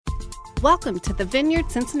Welcome to the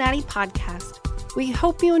Vineyard Cincinnati podcast. We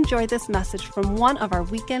hope you enjoy this message from one of our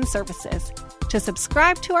weekend services. To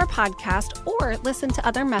subscribe to our podcast or listen to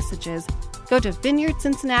other messages, go to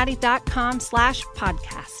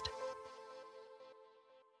vineyardcincinnati.com/podcast.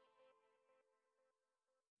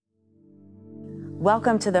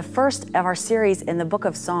 Welcome to the first of our series in the book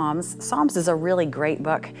of Psalms. Psalms is a really great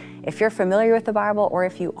book. If you're familiar with the Bible or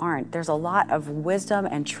if you aren't, there's a lot of wisdom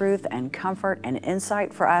and truth and comfort and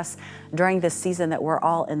insight for us during this season that we're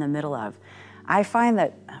all in the middle of. I find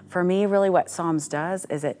that for me, really what Psalms does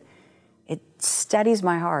is it steadies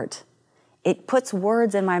my heart. It puts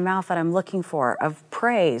words in my mouth that I'm looking for of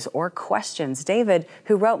praise or questions. David,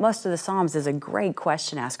 who wrote most of the Psalms, is a great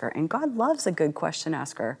question asker, and God loves a good question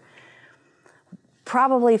asker.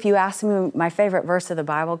 Probably if you ask me, my favorite verse of the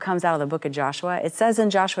Bible comes out of the book of Joshua. It says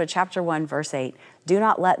in Joshua chapter 1, verse 8, "Do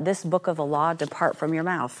not let this book of the law depart from your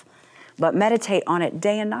mouth, but meditate on it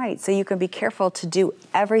day and night so you can be careful to do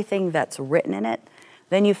everything that's written in it.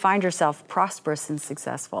 Then you find yourself prosperous and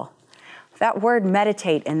successful." That word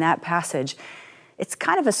meditate in that passage, it's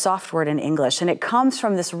kind of a soft word in English, and it comes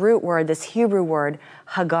from this root word, this Hebrew word,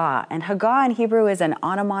 Hagah. And Hagah in Hebrew is an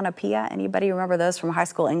onomatopoeia. Anybody remember those from high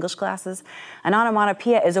school English classes? An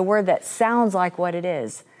onomatopoeia is a word that sounds like what it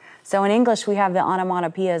is. So in English, we have the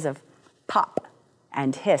onomatopoeias of pop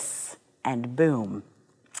and hiss and boom.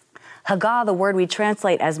 Hagah, the word we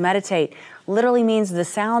translate as meditate, literally means the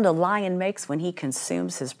sound a lion makes when he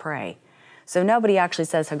consumes his prey. So nobody actually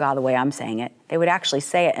says Hagah the way I'm saying it. They would actually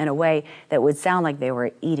say it in a way that would sound like they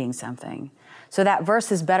were eating something. So that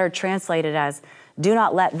verse is better translated as, "Do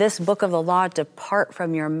not let this book of the law depart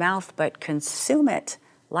from your mouth, but consume it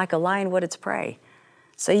like a lion would its prey."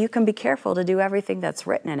 So you can be careful to do everything that's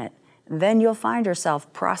written in it. Then you'll find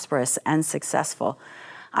yourself prosperous and successful.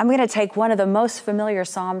 I'm going to take one of the most familiar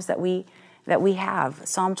Psalms that we have,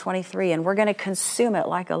 Psalm 23, and we're going to consume it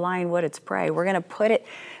like a lion would its prey. We're going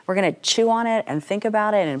to chew on it and think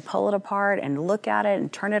about it and pull it apart and look at it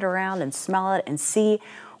and turn it around and smell it and see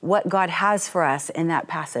what God has for us in that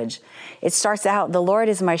passage. It starts out, "The Lord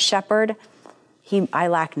is my shepherd. I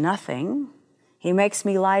lack nothing. He makes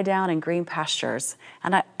me lie down in green pastures."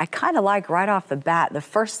 And I kind of like right off the bat, the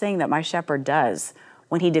first thing that my shepherd does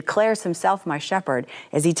when he declares himself my shepherd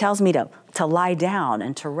is he tells me to lie down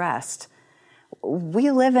and to rest. We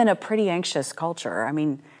live in a pretty anxious culture. I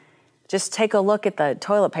mean, just take a look at the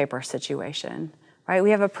toilet paper situation, right? We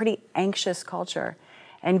have a pretty anxious culture.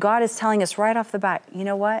 And God is telling us right off the bat, you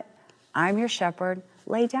know what? I'm your shepherd.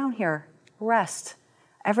 Lay down here. Rest.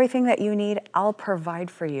 Everything that you need, I'll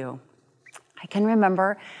provide for you. I can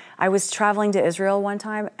remember I was traveling to Israel one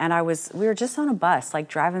time, and we were just on a bus, like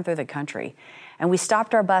driving through the country. And we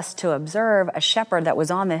stopped our bus to observe a shepherd that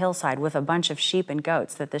was on the hillside with a bunch of sheep and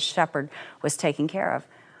goats that the shepherd was taking care of.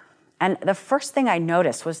 And the first thing I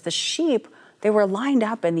noticed was the sheep, they were lined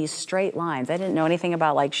up in these straight lines. I didn't know anything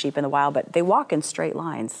about like sheep in the wild, but they walk in straight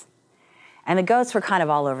lines. And the goats were kind of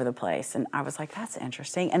all over the place. And I was like, that's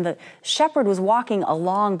interesting. And the shepherd was walking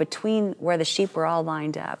along between where the sheep were all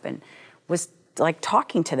lined up and was like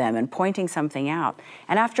talking to them and pointing something out.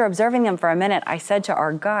 And after observing them for a minute, I said to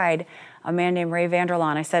our guide, a man named Ray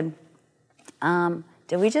Vanderlaan, I said,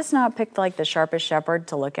 did we just not pick like the sharpest shepherd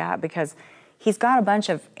to look at? Because he's got a bunch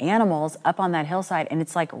of animals up on that hillside and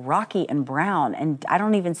it's like rocky and brown and I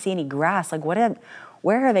don't even see any grass. Like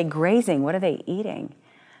where are they grazing? What are they eating? And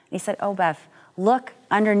he said, "Oh, Beth, look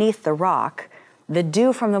underneath the rock. The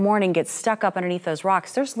dew from the morning gets stuck up underneath those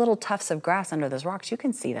rocks. There's little tufts of grass under those rocks. You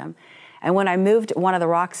can see them." And when I moved one of the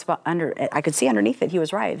rocks under, I could see underneath it. He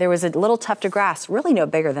was right. There was a little tuft of grass, really no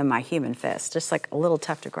bigger than my human fist, just like a little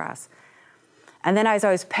tuft of grass. And then as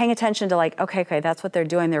I was paying attention to like, okay, that's what they're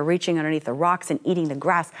doing. They're reaching underneath the rocks and eating the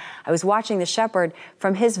grass. I was watching the shepherd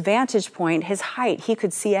from his vantage point, his height. He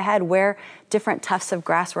could see ahead where different tufts of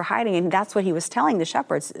grass were hiding. And that's what he was telling the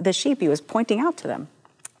shepherds, the sheep. He was pointing out to them.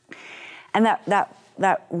 And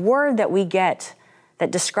that word that we get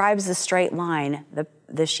that describes the straight line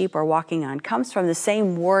the sheep are walking on comes from the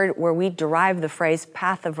same word where we derive the phrase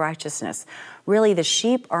path of righteousness. Really, the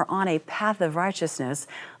sheep are on a path of righteousness,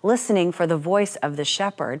 listening for the voice of the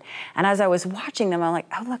shepherd. And as I was watching them, I'm like,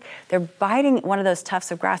 oh, look, they're biting one of those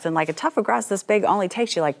tufts of grass. And like a tuft of grass this big only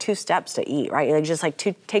takes you like 2 steps to eat, right? Like just like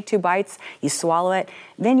take 2 bites, you swallow it.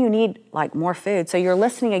 Then you need like more food. So you're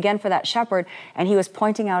listening again for that shepherd. And he was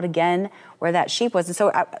pointing out again where that sheep was. And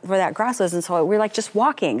so where that grass was. And so we're like just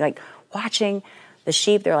walking, like watching the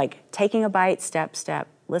sheep. They're like taking a bite, step, step,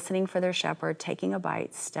 listening for their shepherd, taking a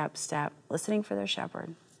bite, step, step, listening for their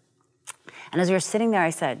shepherd. And as we were sitting there,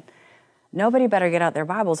 I said, nobody better get out their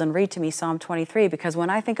Bibles and read to me Psalm 23, because when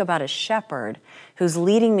I think about a shepherd who's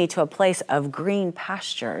leading me to a place of green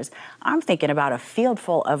pastures, I'm thinking about a field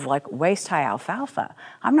full of like waist-high alfalfa.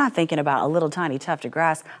 I'm not thinking about a little tiny tuft of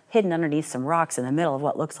grass hidden underneath some rocks in the middle of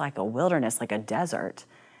what looks like a wilderness, like a desert.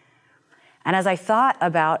 And as I thought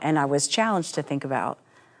about, and I was challenged to think about,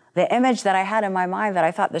 the image that I had in my mind that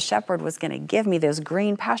I thought the shepherd was going to give me, those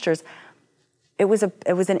green pastures, it was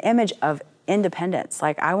an image of independence.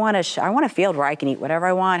 Like I want a field where I can eat whatever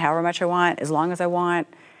I want, however much I want, as long as I want.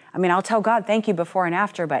 I mean, I'll tell God thank you before and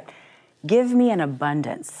after, but give me an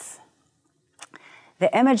abundance.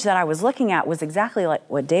 The image that I was looking at was exactly like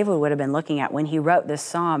what David would have been looking at when he wrote this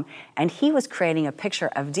psalm, and he was creating a picture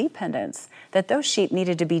of dependence, that those sheep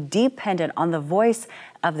needed to be dependent on the voice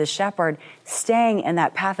of the shepherd, staying in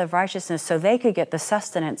that path of righteousness so they could get the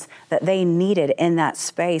sustenance that they needed in that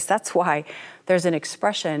space. That's why there's an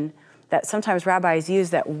expression that sometimes rabbis use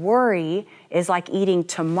that worry is like eating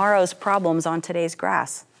tomorrow's problems on today's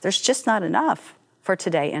grass. There's just not enough for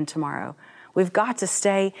today and tomorrow. We've got to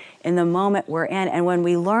stay in the moment we're in. And when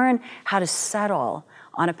we learn how to settle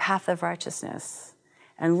on a path of righteousness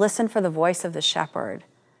and listen for the voice of the shepherd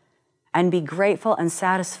and be grateful and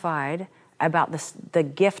satisfied about the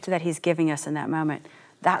gift that he's giving us in that moment,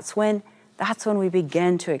 that's when we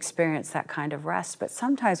begin to experience that kind of rest. But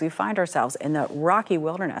sometimes we find ourselves in the rocky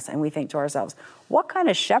wilderness and we think to ourselves, what kind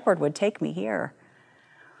of shepherd would take me here?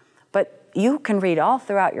 But you can read all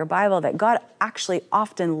throughout your Bible that God actually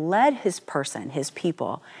often led his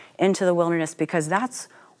people into the wilderness, because that's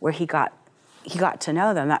where he got to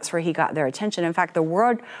know them. That's where he got their attention. In fact, the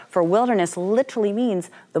word for wilderness literally means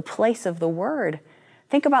the place of the word.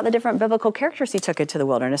 Think about the different biblical characters he took into the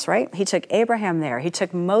wilderness, right? He took Abraham there. He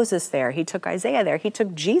took Moses there. He took Isaiah there. He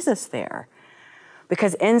took Jesus there.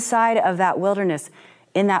 Because inside of that wilderness,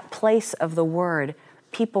 in that place of the word,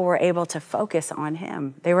 people were able to focus on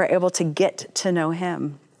him. They were able to get to know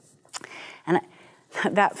him. And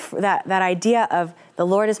that idea of the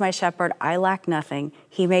Lord is my shepherd, I lack nothing.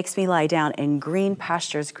 He makes me lie down in green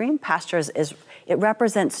pastures. Green pastures it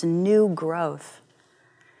represents new growth.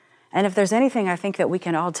 And if there's anything I think that we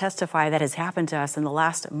can all testify that has happened to us in the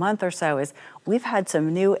last month or so, is we've had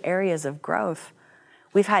some new areas of growth.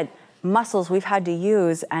 We've had muscles we've had to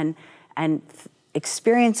use and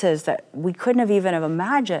experiences that we couldn't have even have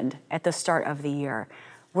imagined at the start of the year.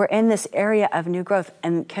 We're in this area of new growth,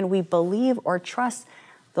 and can we believe or trust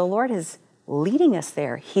the Lord is leading us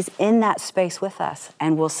there? He's in that space with us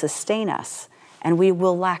and will sustain us, and we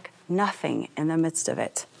will lack nothing in the midst of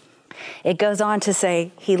it. It goes on to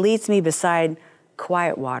say, he leads me beside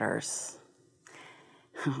quiet waters.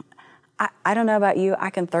 I don't know about you, I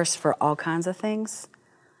can thirst for all kinds of things,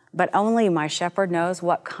 but only my shepherd knows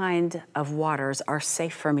what kind of waters are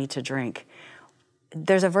safe for me to drink.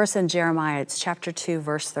 There's a verse in Jeremiah, it's chapter 2,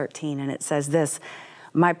 verse 13, and it says this,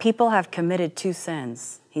 my people have committed two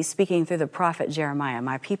sins. He's speaking through the prophet Jeremiah.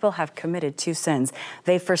 My people have committed two sins.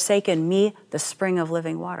 They've forsaken me, the spring of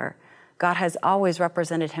living water. God has always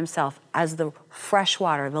represented himself as the fresh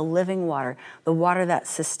water, the living water, the water that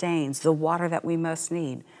sustains, the water that we most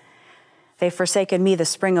need. They've forsaken me, the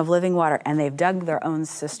spring of living water, and they've dug their own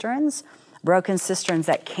cisterns, broken cisterns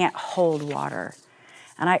that can't hold water.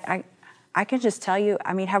 And I can just tell you,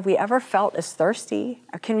 I mean, have we ever felt as thirsty?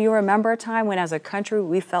 Can you remember a time when as a country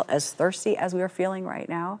we felt as thirsty as we are feeling right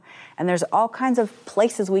now? And there's all kinds of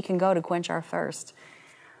places we can go to quench our thirst.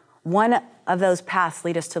 One of those paths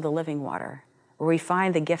lead us to the living water, where we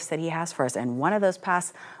find the gifts that he has for us. And one of those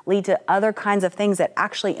paths lead to other kinds of things that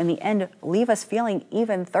actually, in the end, leave us feeling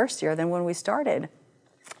even thirstier than when we started.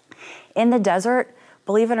 In the desert,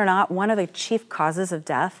 believe it or not, one of the chief causes of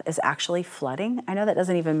death is actually flooding. I know that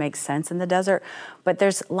doesn't even make sense in the desert, but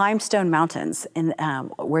there's limestone mountains in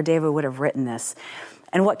where David would have written this.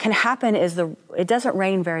 And what can happen is it doesn't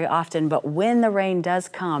rain very often, but when the rain does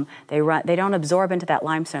come, they don't absorb into that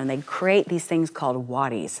limestone. They create these things called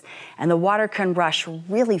wadis. And the water can rush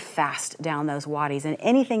really fast down those wadis, and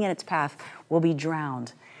anything in its path will be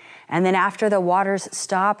drowned. And then after the waters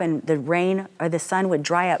stop and the rain or the sun would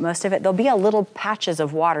dry up most of it, there'll be a little patches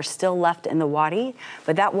of water still left in the wadi,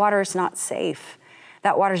 but that water is not safe.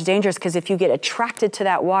 That water's dangerous because if you get attracted to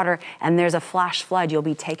that water and there's a flash flood, you'll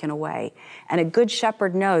be taken away. And a good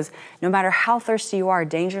shepherd knows no matter how thirsty you are,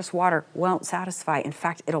 dangerous water won't satisfy. In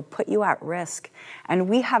fact, it'll put you at risk. And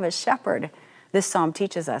we have a shepherd, this psalm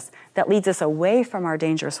teaches us, that leads us away from our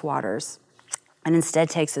dangerous waters and instead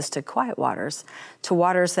takes us to quiet waters, to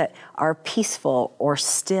waters that are peaceful or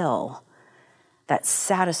still, that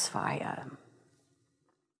satisfy us.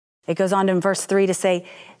 It goes on in verse 3 to say,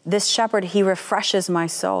 this shepherd, he refreshes my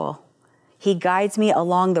soul. He guides me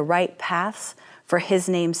along the right paths for his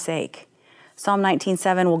name's sake. Psalm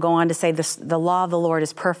 19:7 will go on to say, the law of the Lord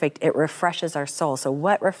is perfect. It refreshes our soul. So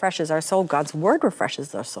what refreshes our soul? God's word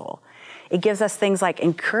refreshes our soul. It gives us things like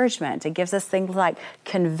encouragement. It gives us things like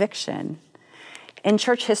conviction. In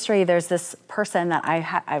church history, there's this person that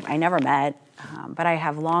I never met, but I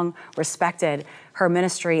have long respected her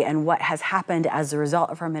ministry and what has happened as a result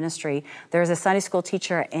of her ministry. There's a Sunday school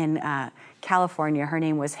teacher in California. Her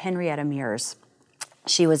name was Henrietta Mears.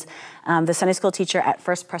 She was the Sunday school teacher at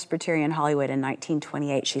First Presbyterian Hollywood in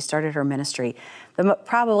 1928. She started her ministry.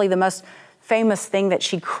 Probably the most famous thing that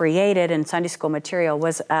she created in Sunday school material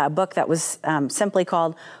was a book that was simply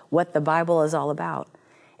called What the Bible is All About.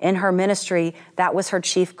 In her ministry, that was her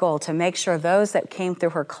chief goal, to make sure those that came through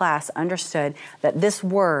her class understood that this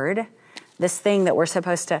word, this thing that we're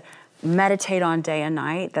supposed to meditate on day and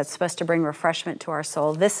night, that's supposed to bring refreshment to our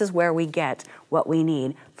soul, this is where we get what we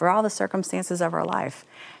need for all the circumstances of our life.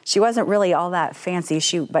 She wasn't really all that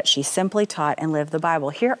fancy, but she simply taught and lived the Bible.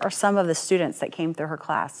 Here are some of the students that came through her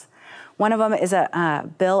class. One of them is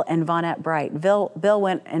Bill and Vonette Bright. Bill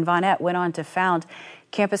and Vonette went on to found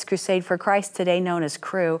Campus Crusade for Christ, today known as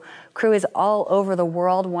Cru. Cru is all over the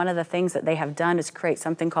world. One of the things that they have done is create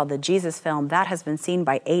something called the Jesus Film. That has been seen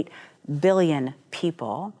by 8 billion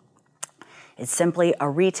people. It's simply a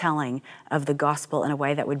retelling of the gospel in a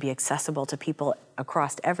way that would be accessible to people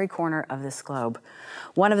across every corner of this globe.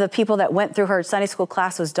 One of the people that went through her Sunday school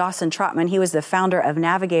class was Dawson Trotman. He was the founder of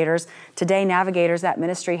Navigators. Today, Navigators, that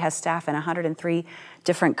ministry has staff in 103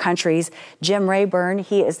 different countries. Jim Rayburn,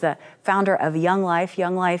 he is the founder of Young Life.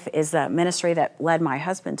 Young Life is the ministry that led my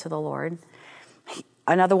husband to the Lord.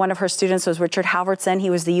 Another one of her students was Richard Halverson. He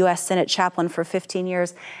was the U.S. Senate chaplain for 15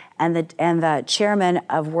 years and the chairman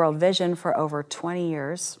of World Vision for over 20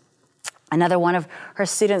 years. Another one of her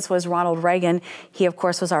students was Ronald Reagan. He, of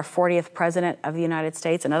course, was our 40th president of the United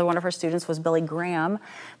States. Another one of her students was Billy Graham.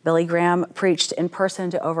 Billy Graham preached in person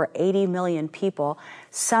to over 80 million people.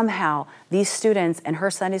 Somehow, these students in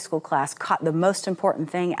her Sunday school class caught the most important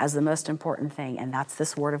thing as the most important thing, and that's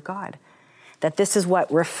this Word of God. That this is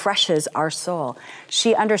what refreshes our soul.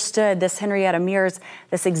 She understood this, Henrietta Mears,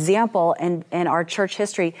 this example in our church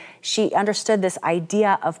history. She understood this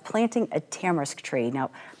idea of planting a tamarisk tree.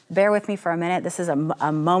 Now, bear with me for a minute. This is a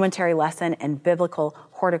momentary lesson in biblical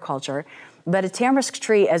horticulture. But a tamarisk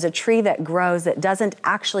tree is a tree that grows that doesn't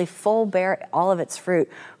actually full bear all of its fruit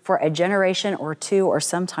for a generation or 2 or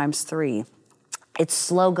sometimes 3. It's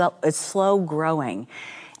slow growing.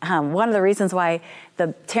 One of the reasons why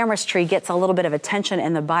the tamarisk tree gets a little bit of attention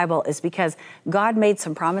in the Bible is because God made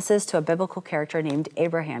some promises to a biblical character named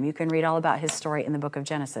Abraham. You can read all about his story in the book of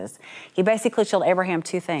Genesis. He basically told Abraham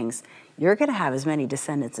 2 things. You're going to have as many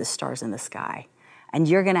descendants as stars in the sky, and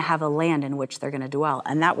you're going to have a land in which they're going to dwell.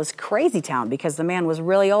 And that was crazy town because the man was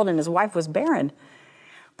really old and his wife was barren.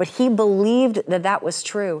 But he believed that that was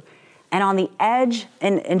true. And on the edge,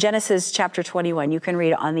 in Genesis chapter 21, you can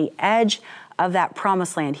read on the edge of that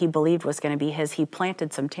promised land he believed was going to be his, he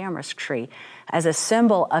planted some tamarisk tree as a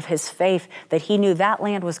symbol of his faith that he knew that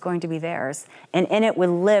land was going to be theirs. And in it would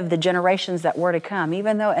live the generations that were to come,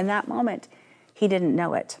 even though in that moment he didn't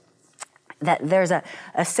know it. That there's a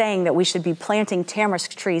saying that we should be planting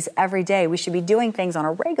tamarisk trees every day. We should be doing things on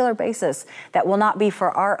a regular basis that will not be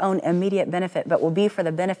for our own immediate benefit, but will be for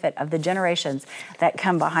the benefit of the generations that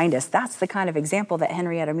come behind us. That's the kind of example that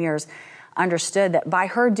Henrietta Mears understood, that by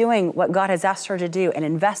her doing what God has asked her to do and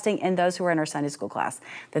investing in those who were in her Sunday school class,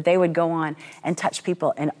 that they would go on and touch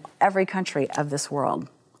people in every country of this world.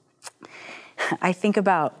 I think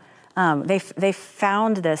about, they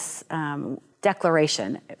found this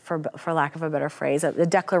declaration, for lack of a better phrase, the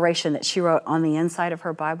declaration that she wrote on the inside of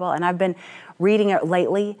her Bible. And I've been reading it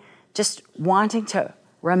lately, just wanting to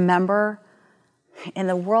remember in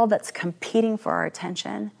the world that's competing for our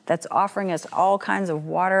attention, that's offering us all kinds of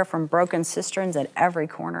water from broken cisterns at every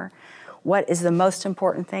corner, what is the most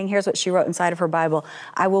important thing? Here's what she wrote inside of her Bible.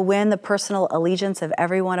 I will win the personal allegiance of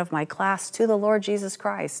every one of my class to the Lord Jesus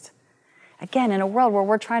Christ. Again, in a world where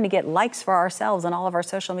we're trying to get likes for ourselves on all of our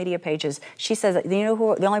social media pages, she says, you know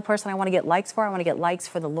who the only person I want to get likes for? I want to get likes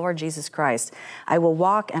for the Lord Jesus Christ. I will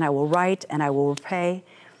walk and I will write and I will repay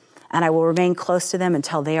and I will remain close to them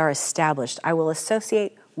until they are established. I will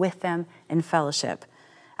associate with them in fellowship.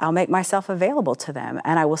 I'll make myself available to them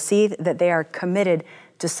and I will see that they are committed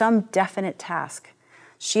to some definite task.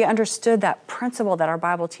 She understood that principle that our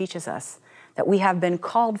Bible teaches us, that we have been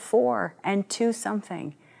called for and to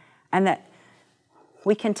something, and that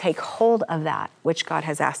we can take hold of that which God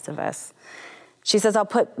has asked of us. She says, I'll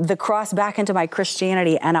put the cross back into my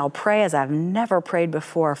Christianity and I'll pray as I've never prayed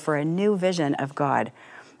before for a new vision of God.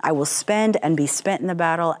 I will spend and be spent in the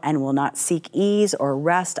battle and will not seek ease or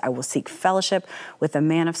rest. I will seek fellowship with the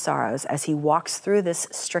man of sorrows as he walks through this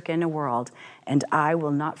stricken world, and I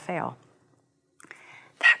will not fail.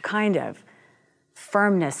 That kind of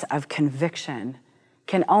firmness of conviction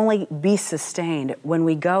can only be sustained when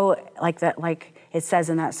we go like that, like it says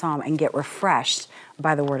in that psalm, and get refreshed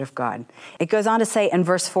by the word of God. It goes on to say in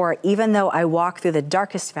verse 4, even though I walk through the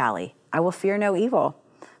darkest valley, I will fear no evil.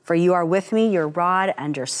 For you are with me, your rod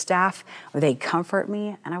and your staff, they comfort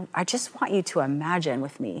me. And I just want you to imagine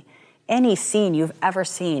with me any scene you've ever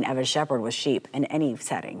seen of a shepherd with sheep in any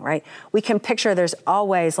setting, right? We can picture there's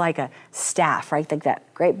always like a staff, right? Like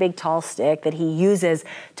that great big tall stick that he uses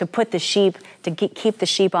to put the sheep, to keep the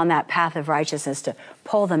sheep on that path of righteousness, to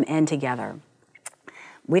pull them in together.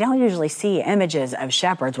 We don't usually see images of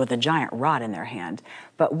shepherds with a giant rod in their hand,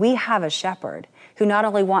 but we have a shepherd who not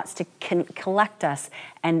only wants to collect us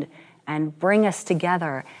and bring us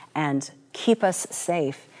together and keep us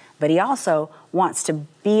safe, but he also wants to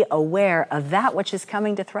be aware of that which is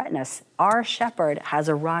coming to threaten us. Our shepherd has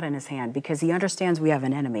a rod in his hand because he understands we have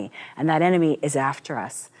an enemy, and that enemy is after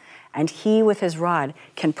us. And he, with his rod,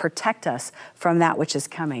 can protect us from that which is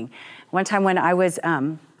coming. One time when I was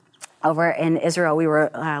over in Israel, we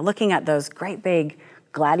were looking at those great big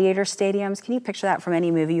gladiator stadiums. Can you picture that from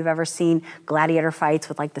any movie you've ever seen? Gladiator fights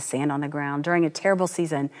with like the sand on the ground. During a terrible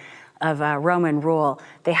season of Roman rule,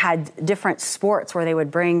 they had different sports where they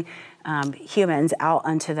would bring humans out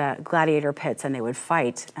onto the gladiator pits and they would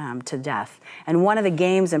fight to death. And one of the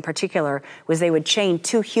games in particular was they would chain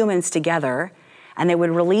two humans together and they would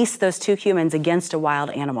release those two humans against a wild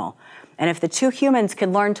animal. And if the two humans could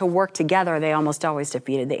learn to work together, they almost always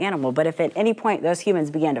defeated the animal. But if at any point those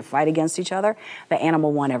humans began to fight against each other, the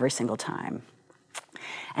animal won every single time.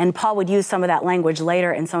 And Paul would use some of that language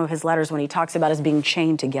later in some of his letters when he talks about us being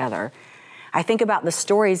chained together. I think about the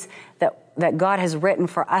stories that God has written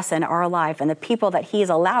for us in our life and the people that he has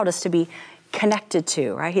allowed us to be connected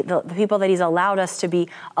to, right? The people that he's allowed us to be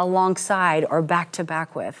alongside or back to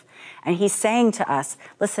back with. And he's saying to us,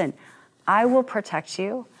 listen, I will protect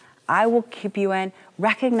you. I will keep you in.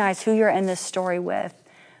 Recognize who you're in this story with.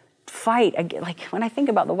 Fight. Like when I think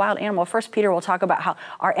about the wild animal, 1 Peter will talk about how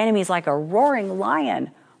our enemy is like a roaring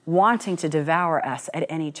lion wanting to devour us at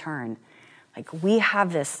any turn. Like we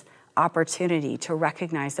have this opportunity to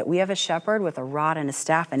recognize that we have a shepherd with a rod and a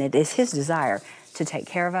staff, and it is his desire to take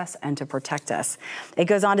care of us and to protect us. It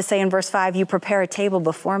goes on to say in verse 5, you prepare a table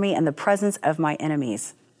before me in the presence of my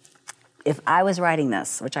enemies. If I was writing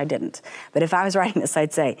this, which I didn't, but if I was writing this,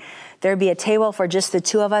 I'd say there'd be a table for just the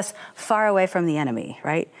two of us far away from the enemy,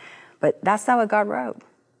 right? But that's not what God wrote.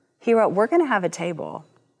 He wrote, we're going to have a table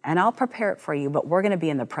and I'll prepare it for you, but we're going to be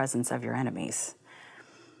in the presence of your enemies.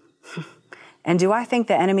 And do I think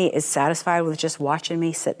the enemy is satisfied with just watching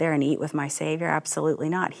me sit there and eat with my Savior? Absolutely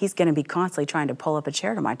not. He's going to be constantly trying to pull up a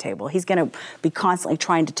chair to my table. He's going to be constantly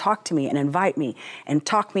trying to talk to me and invite me and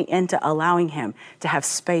talk me into allowing him to have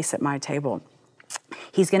space at my table.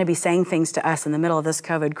 He's going to be saying things to us in the middle of this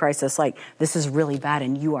COVID crisis like, this is really bad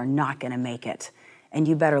and you are not going to make it. And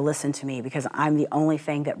you better listen to me because I'm the only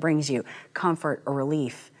thing that brings you comfort or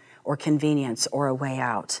relief or convenience or a way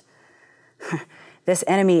out. This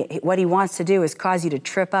enemy, what he wants to do is cause you to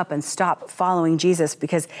trip up and stop following Jesus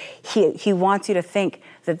because he wants you to think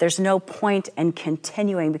that there's no point in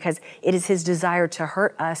continuing because it is his desire to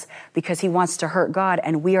hurt us because he wants to hurt God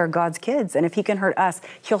and we are God's kids. And if he can hurt us,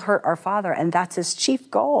 he'll hurt our Father. And that's his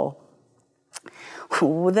chief goal.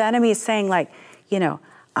 The enemy is saying like, you know,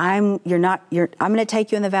 I'm going to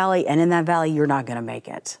take you in the valley and in that valley, you're not going to make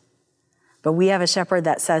it. But we have a shepherd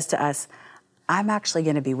that says to us, I'm actually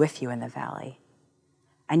going to be with you in the valley.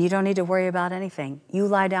 And you don't need to worry about anything. You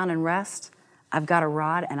lie down and rest. I've got a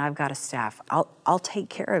rod and I've got a staff. I'll take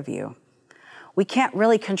care of you. We can't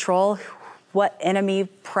really control what enemy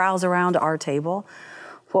prowls around our table.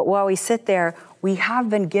 While we sit there, we have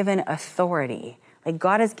been given authority. Like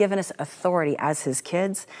God has given us authority as his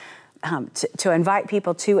kids to invite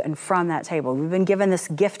people to and from that table. We've been given this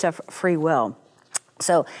gift of free will.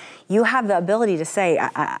 So you have the ability to say,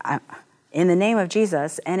 in the name of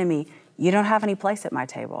Jesus, enemy, you don't have any place at my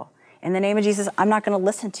table. In the name of Jesus, I'm not going to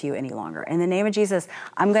listen to you any longer. In the name of Jesus,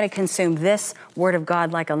 I'm going to consume this word of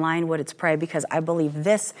God like a lion would its prey because I believe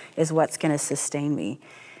this is what's going to sustain me.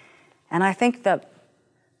 And I think that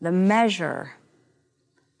the measure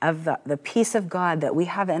of the peace of God that we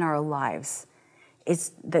have in our lives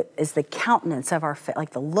is the countenance of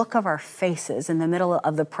like the look of our faces in the middle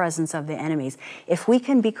of the presence of the enemies. If we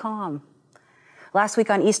can be calm, Last week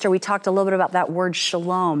on Easter, we talked a little bit about that word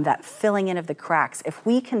shalom, that filling in of the cracks. If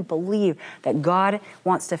we can believe that God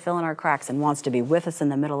wants to fill in our cracks and wants to be with us in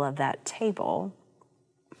the middle of that table,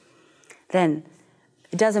 then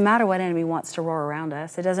it doesn't matter what enemy wants to roar around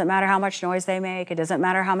us. It doesn't matter how much noise they make. It doesn't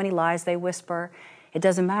matter how many lies they whisper. It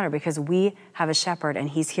doesn't matter because we have a shepherd and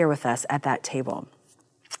he's here with us at that table.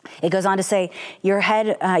 It goes on to say, your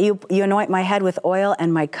head, you anoint my head with oil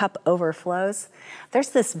and my cup overflows. There's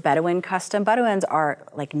this Bedouin custom. Bedouins are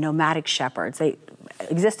like nomadic shepherds. They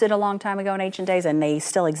existed a long time ago in ancient days and they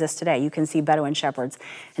still exist today. You can see Bedouin shepherds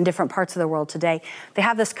in different parts of the world today. They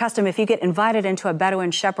have this custom. If you get invited into a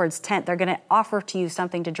Bedouin shepherd's tent, they're going to offer to you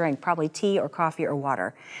something to drink, probably tea or coffee or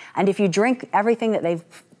water. And if you drink everything that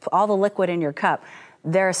all the liquid in your cup,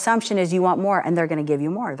 their assumption is you want more, and they're going to give you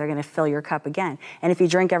more. They're going to fill your cup again. And if you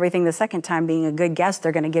drink everything the second time, being a good guest,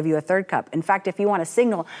 they're going to give you a third cup. In fact, if you want to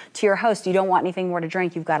signal to your host you don't want anything more to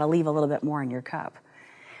drink, you've got to leave a little bit more in your cup.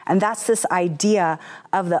 And that's this idea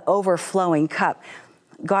of the overflowing cup.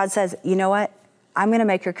 God says, you know what? I'm going to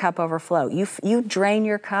make your cup overflow. You drain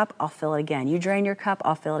your cup, I'll fill it again. You drain your cup,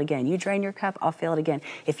 I'll fill it again. You drain your cup, I'll fill it again.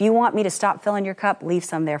 If you want me to stop filling your cup, leave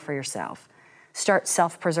some there for yourself. Start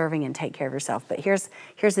self-preserving and take care of yourself. But here's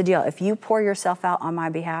the deal. If you pour yourself out on my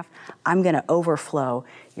behalf, I'm going to overflow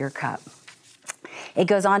your cup. It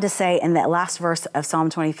goes on to say in that last verse of Psalm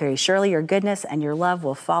 23, surely your goodness and your love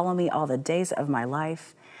will follow me all the days of my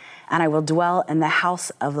life, and I will dwell in the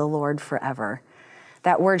house of the Lord forever.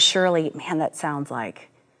 That word surely, man, that sounds like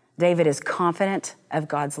David is confident of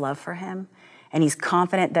God's love for him. And he's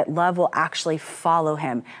confident that love will actually follow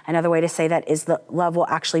him. Another way to say that is that love will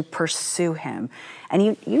actually pursue him. And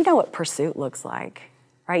you know what pursuit looks like,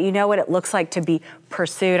 right? You know what it looks like to be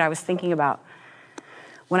pursued. I was thinking about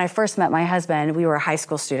when I first met my husband, we were high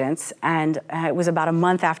school students, and it was about a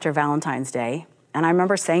month after Valentine's Day. And I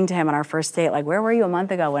remember saying to him on our first date, like, where were you a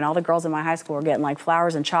month ago when all the girls in my high school were getting like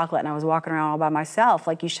flowers and chocolate and I was walking around all by myself?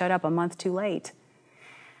 Like, you showed up a month too late.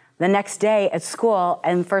 The next day at school,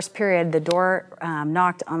 in first period, the door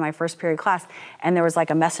knocked on my first period class, and there was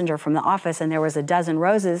like a messenger from the office, and there was a dozen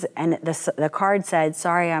roses, and the card said,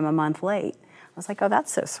 sorry, I'm a month late. I was like, oh,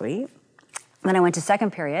 that's so sweet. Then I went to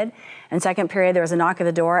second period, and second period, there was a knock at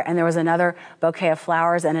the door, and there was another bouquet of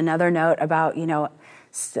flowers and another note about,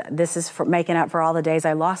 this is for making up for all the days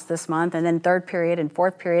I lost this month. And then third period and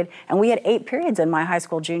fourth period, and we had 8 periods in my high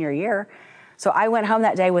school junior year. So I went home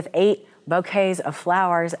that day with 8 bouquets of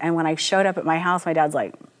flowers, and when I showed up at my house, my dad's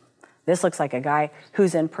like, this looks like a guy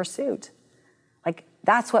who's in pursuit. Like,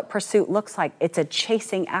 that's what pursuit looks like. It's a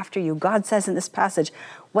chasing after you. God says in this passage,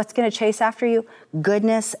 what's going to chase after you?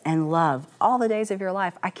 Goodness and love. All the days of your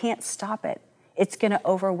life. I can't stop it. It's going to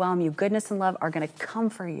overwhelm you. Goodness and love are going to come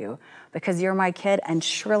for you because you're my kid, and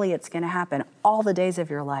surely it's going to happen all the days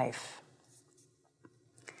of your life.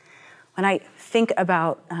 When I think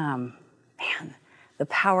about, the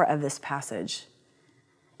power of this passage.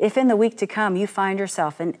 If in the week to come you find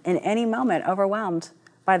yourself in any moment overwhelmed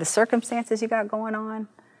by the circumstances you got going on,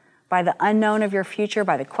 by the unknown of your future,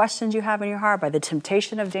 by the questions you have in your heart, by the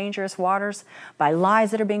temptation of dangerous waters, by lies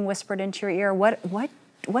that are being whispered into your ear,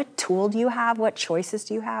 what tool do you have? What choices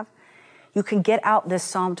do you have? You can get out this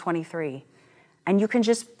Psalm 23 and you can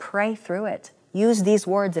just pray through it. Use these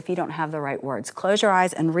words if you don't have the right words. Close your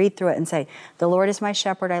eyes and read through it and say, the Lord is my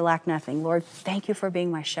shepherd, I lack nothing. Lord, thank you for being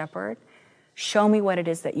my shepherd. Show me what it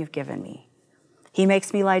is that you've given me. He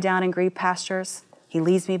makes me lie down in green pastures. He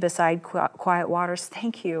leads me beside quiet waters.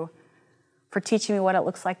 Thank you for teaching me what it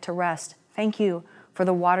looks like to rest. Thank you for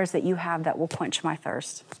the waters that you have that will quench my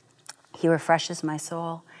thirst. He refreshes my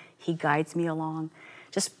soul. He guides me along.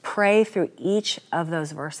 Just pray through each of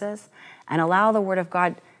those verses and allow the Word of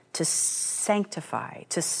God to sanctify,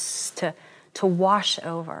 to wash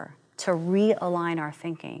over, to realign our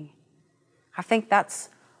thinking. I think that's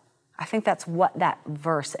what that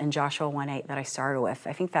verse in Joshua 1:8 that I started with,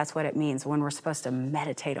 I think that's what it means when we're supposed to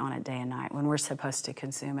meditate on it day and night, when we're supposed to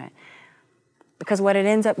consume it. Because what it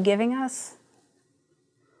ends up giving us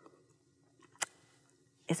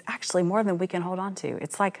is actually more than we can hold on to.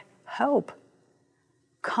 It's like hope,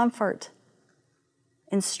 comfort,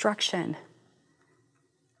 instruction.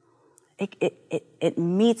 It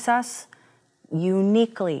meets us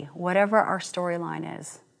uniquely, whatever our storyline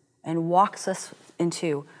is, and walks us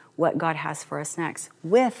into what God has for us next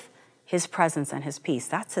with his presence and his peace.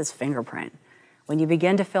 That's his fingerprint. When you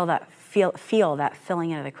begin to feel that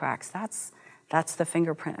filling into the cracks, that's the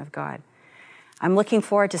fingerprint of God. I'm looking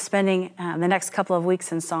forward to spending the next couple of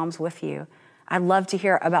weeks in Psalms with you. I'd love to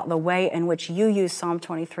hear about the way in which you use Psalm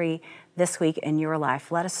 23 this week in your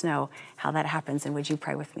life. Let us know how that happens, and would you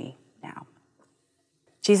pray with me now?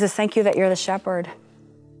 Jesus, thank you that you're the shepherd.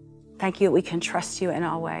 Thank you that we can trust you in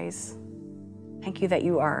all ways. Thank you that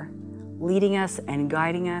you are leading us and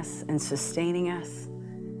guiding us and sustaining us.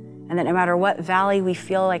 And that no matter what valley we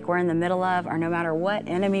feel like we're in the middle of, or no matter what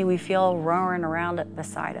enemy we feel roaring around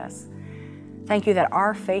beside us, thank you that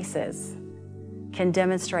our faces can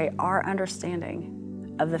demonstrate our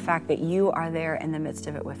understanding of the fact that you are there in the midst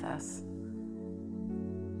of it with us.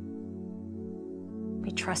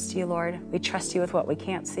 We trust you, Lord. We trust you with what we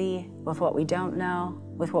can't see, with what we don't know,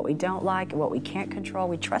 with what we don't like, and what we can't control.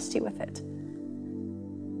 We trust you with it.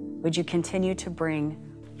 Would you continue to bring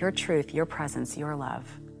your truth, your presence, your love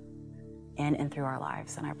in and through our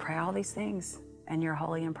lives? And I pray all these things in your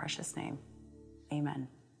holy and precious name. Amen.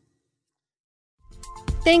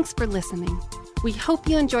 Thanks for listening. We hope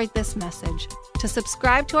you enjoyed this message. To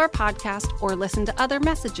subscribe to our podcast or listen to other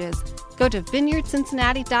messages, go to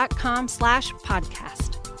vineyardcincinnati.com/podcast.